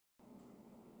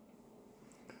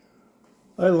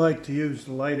I like to use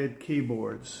lighted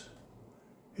keyboards.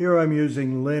 Here I'm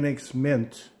using Linux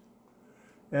Mint,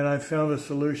 and I found a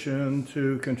solution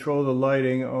to control the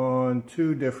lighting on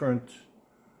two different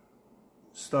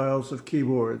styles of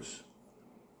keyboards.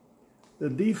 The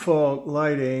default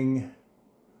lighting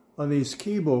on these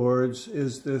keyboards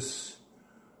is this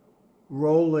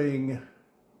rolling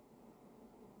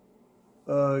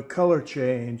color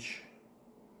change,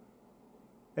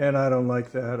 and I don't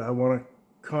like that. I want a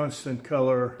constant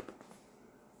color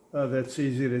that's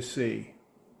easy to see.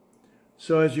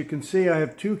 So as you can see, I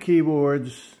have two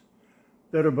keyboards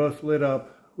that are both lit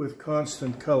up with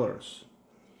constant colors.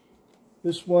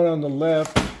 This one on the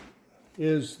left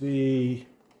is the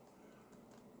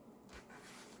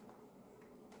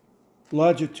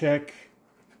Logitech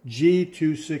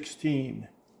G213.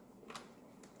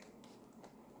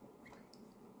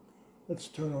 Let's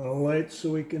turn on a light so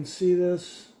we can see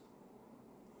this.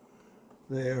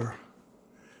 There.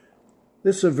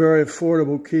 This is a very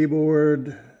affordable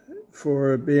keyboard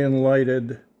for being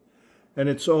lighted, and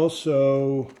it's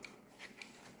also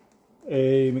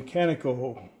a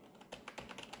mechanical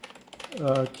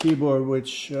keyboard,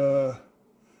 which I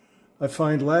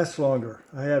find lasts longer.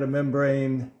 I had a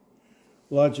membrane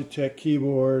Logitech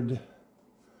keyboard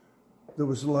that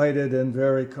was lighted and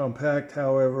very compact.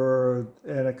 However,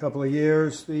 in a couple of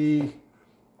years,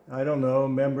 I don't know,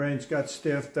 membranes got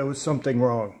stiff. There was something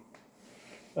wrong,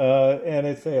 and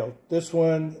it failed. This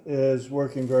one is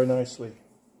working very nicely.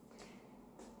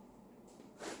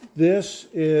 This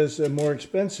is a more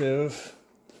expensive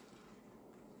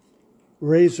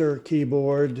Razer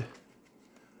keyboard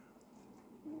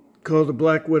called the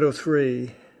Black Widow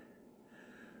V3,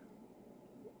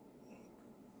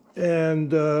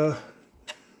 and you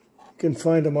can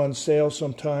find them on sale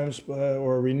sometimes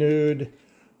or renewed,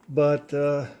 but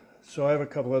so I have a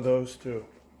couple of those too.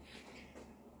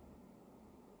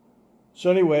 So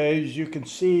anyways, you can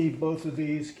see both of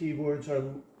these keyboards are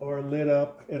lit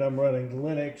up, and I'm running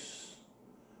Linux.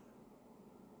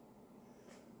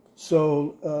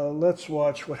 So let's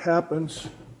watch what happens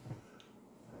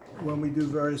when we do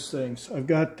various things. I've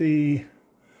got the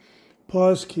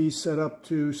pause key set up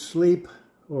to sleep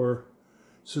or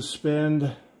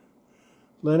suspend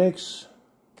Linux.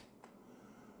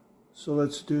 So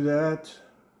let's do that.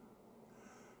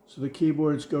 So the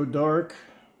keyboards go dark,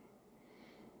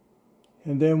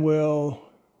 and then we'll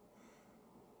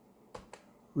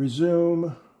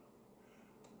resume,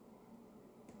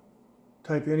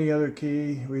 type any other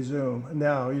key, resume.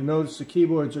 Now you notice the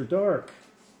keyboards are dark,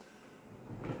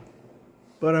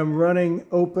 but I'm running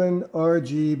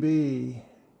OpenRGB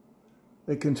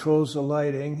that controls the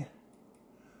lighting.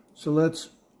 So let's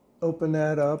open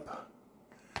that up.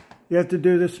 You have to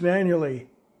do this manually.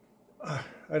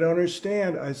 I don't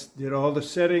understand. I did all the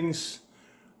settings.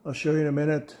 I'll show you in a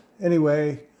minute.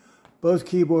 Anyway, both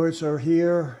keyboards are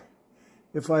here.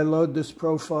 If I load this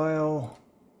profile,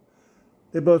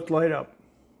 they both light up.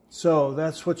 So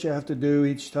that's what you have to do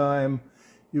each time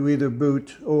you either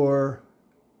boot or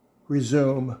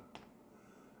resume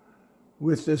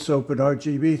with this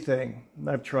OpenRGB thing.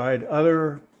 I've tried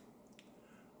other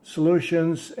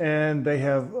solutions, and they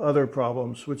have other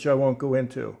problems, which I won't go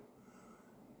into.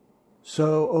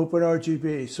 So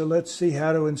OpenRGB. So let's see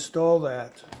how to install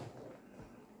that.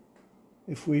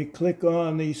 If we click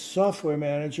on the software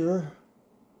manager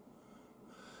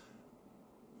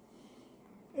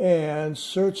and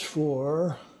search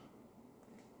for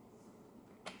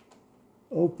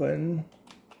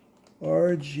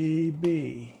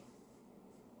OpenRGB.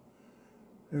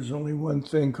 There's only one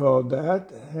thing called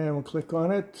that, and we'll click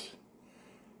on it.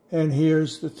 And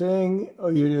here's the thing. Oh,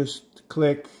 you just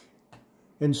click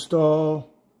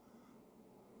install.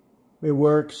 It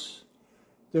works.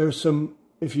 There's some,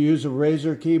 if you use a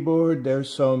Razer keyboard,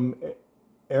 there's some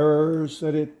errors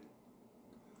that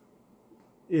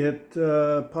it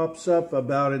pops up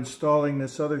about installing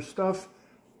this other stuff.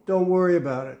 Don't worry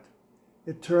about it.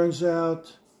 It turns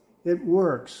out it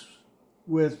works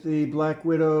with the Black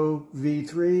Widow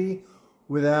V3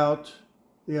 without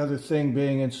the other thing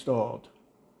being installed.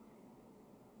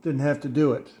 Didn't have to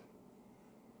do it.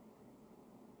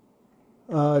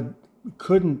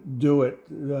 Couldn't do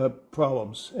it,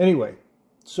 problems. Anyway,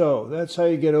 so that's how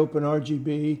you get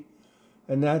OpenRGB,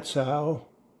 and that's how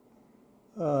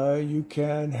you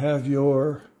can have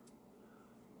your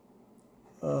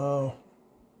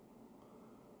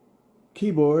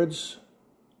keyboards,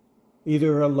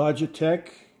 either a Logitech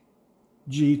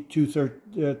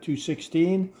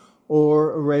G213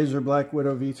 or a Razer Black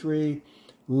Widow V3,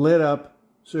 lit up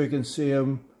so you can see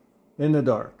them in the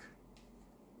dark.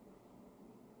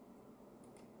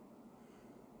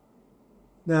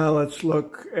 Now let's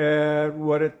look at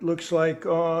what it looks like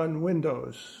on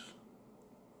Windows.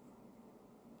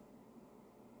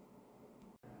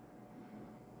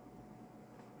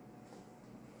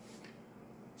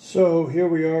 So here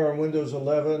we are on Windows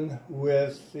 11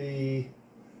 with the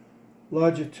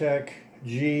Logitech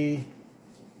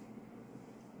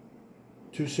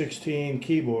G213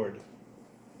 keyboard.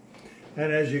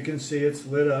 And as you can see, it's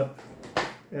lit up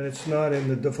and it's not in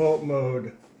the default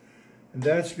mode. And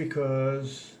that's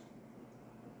because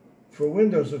for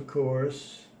Windows, of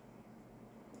course,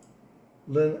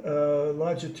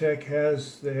 Logitech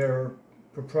has their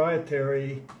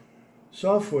proprietary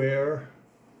software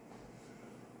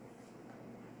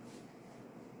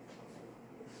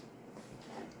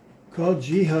called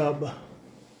GHub.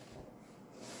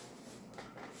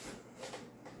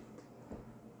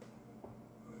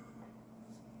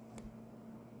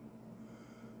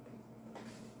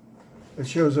 It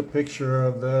shows a picture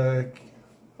of the,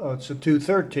 oh, it's a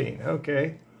 213,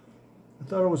 okay. I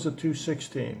thought it was a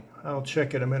 216. I'll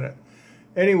check in a minute.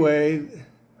 Anyway,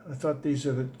 I thought these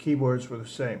are the keyboards were the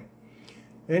same.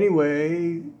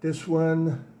 Anyway, this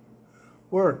one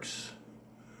works,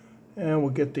 and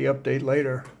we'll get the update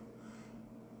later.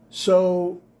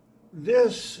 So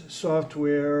this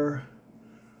software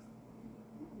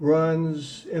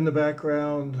runs in the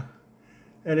background,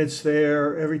 and it's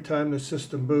there every time the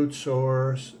system boots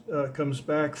or comes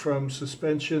back from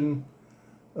suspension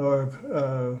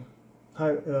or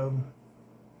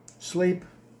sleep.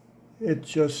 It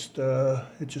just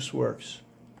works.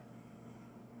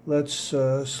 Let's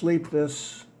sleep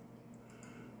this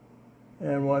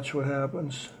and watch what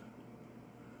happens.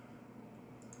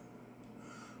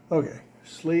 Okay,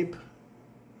 sleep.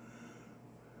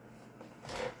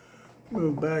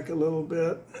 Move back a little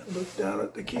bit, look down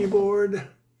at the keyboard.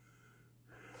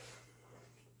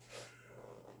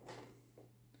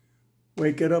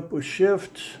 Wake it up with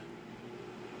Shift.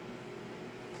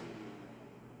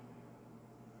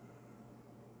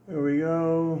 There we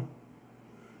go.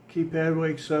 Keypad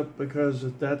wakes up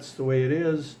because that's the way it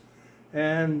is.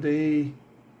 And the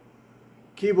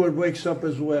keyboard wakes up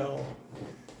as well.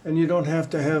 And you don't have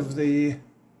to have this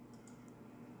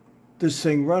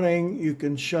thing running. You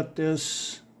can shut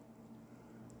this.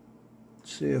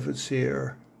 Let's see if it's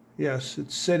here. Yes,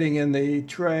 it's sitting in the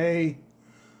tray.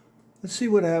 Let's see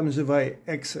what happens if I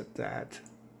exit that.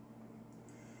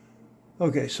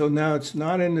 Okay, so now it's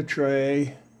not in the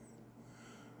tray.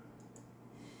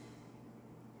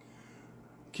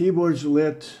 Keyboard's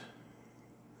lit.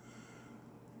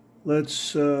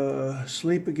 Let's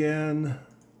sleep again.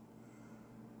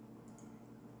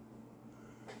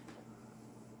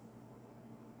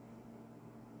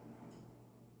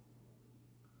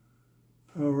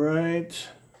 All right,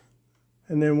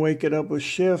 and then wake it up with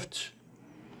Shift.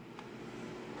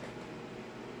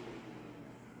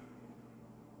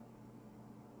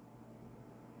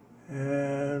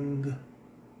 And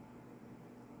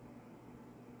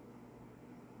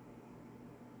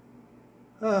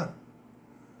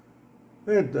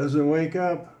it doesn't wake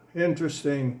up.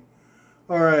 Interesting.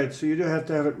 All right, so you do have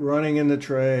to have it running in the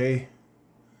tray.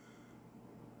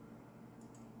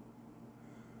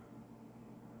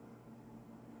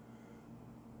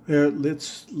 There,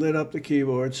 it's lit up the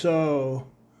keyboard. So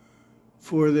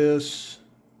for this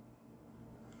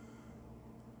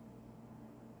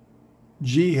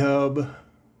GHub,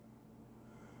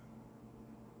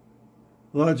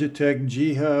 Logitech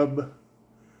GHub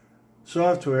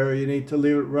software, you need to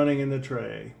leave it running in the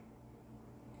tray.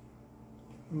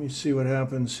 Let me see what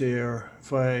happens here.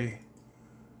 If I,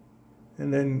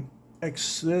 and then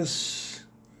X this,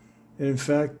 it in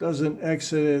fact doesn't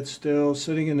exit, it's still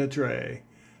sitting in the tray.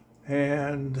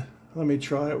 And let me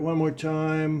try it one more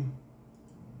time.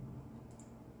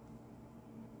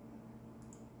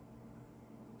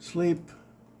 Sleep.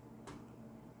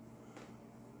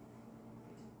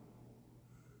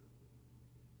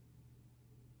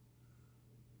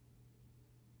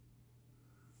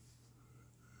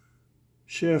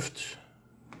 Shift.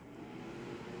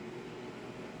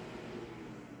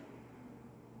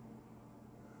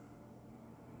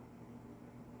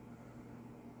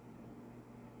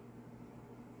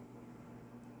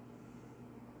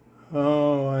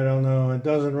 Oh, I don't know. It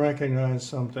doesn't recognize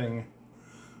something.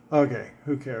 Okay,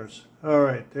 who cares? All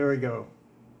right, there we go.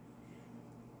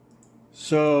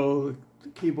 So the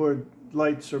keyboard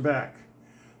lights are back.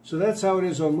 So that's how it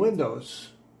is on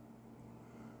Windows.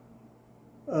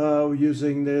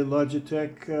 Using the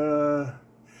Logitech,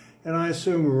 and I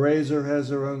assume Razer has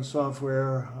their own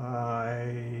software.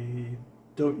 I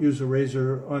don't use a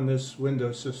Razer on this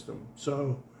Windows system,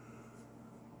 so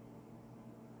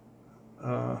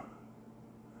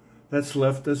That's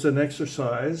left as an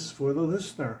exercise for the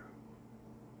listener.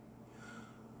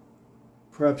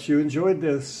 Perhaps you enjoyed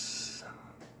this.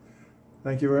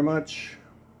 Thank you very much.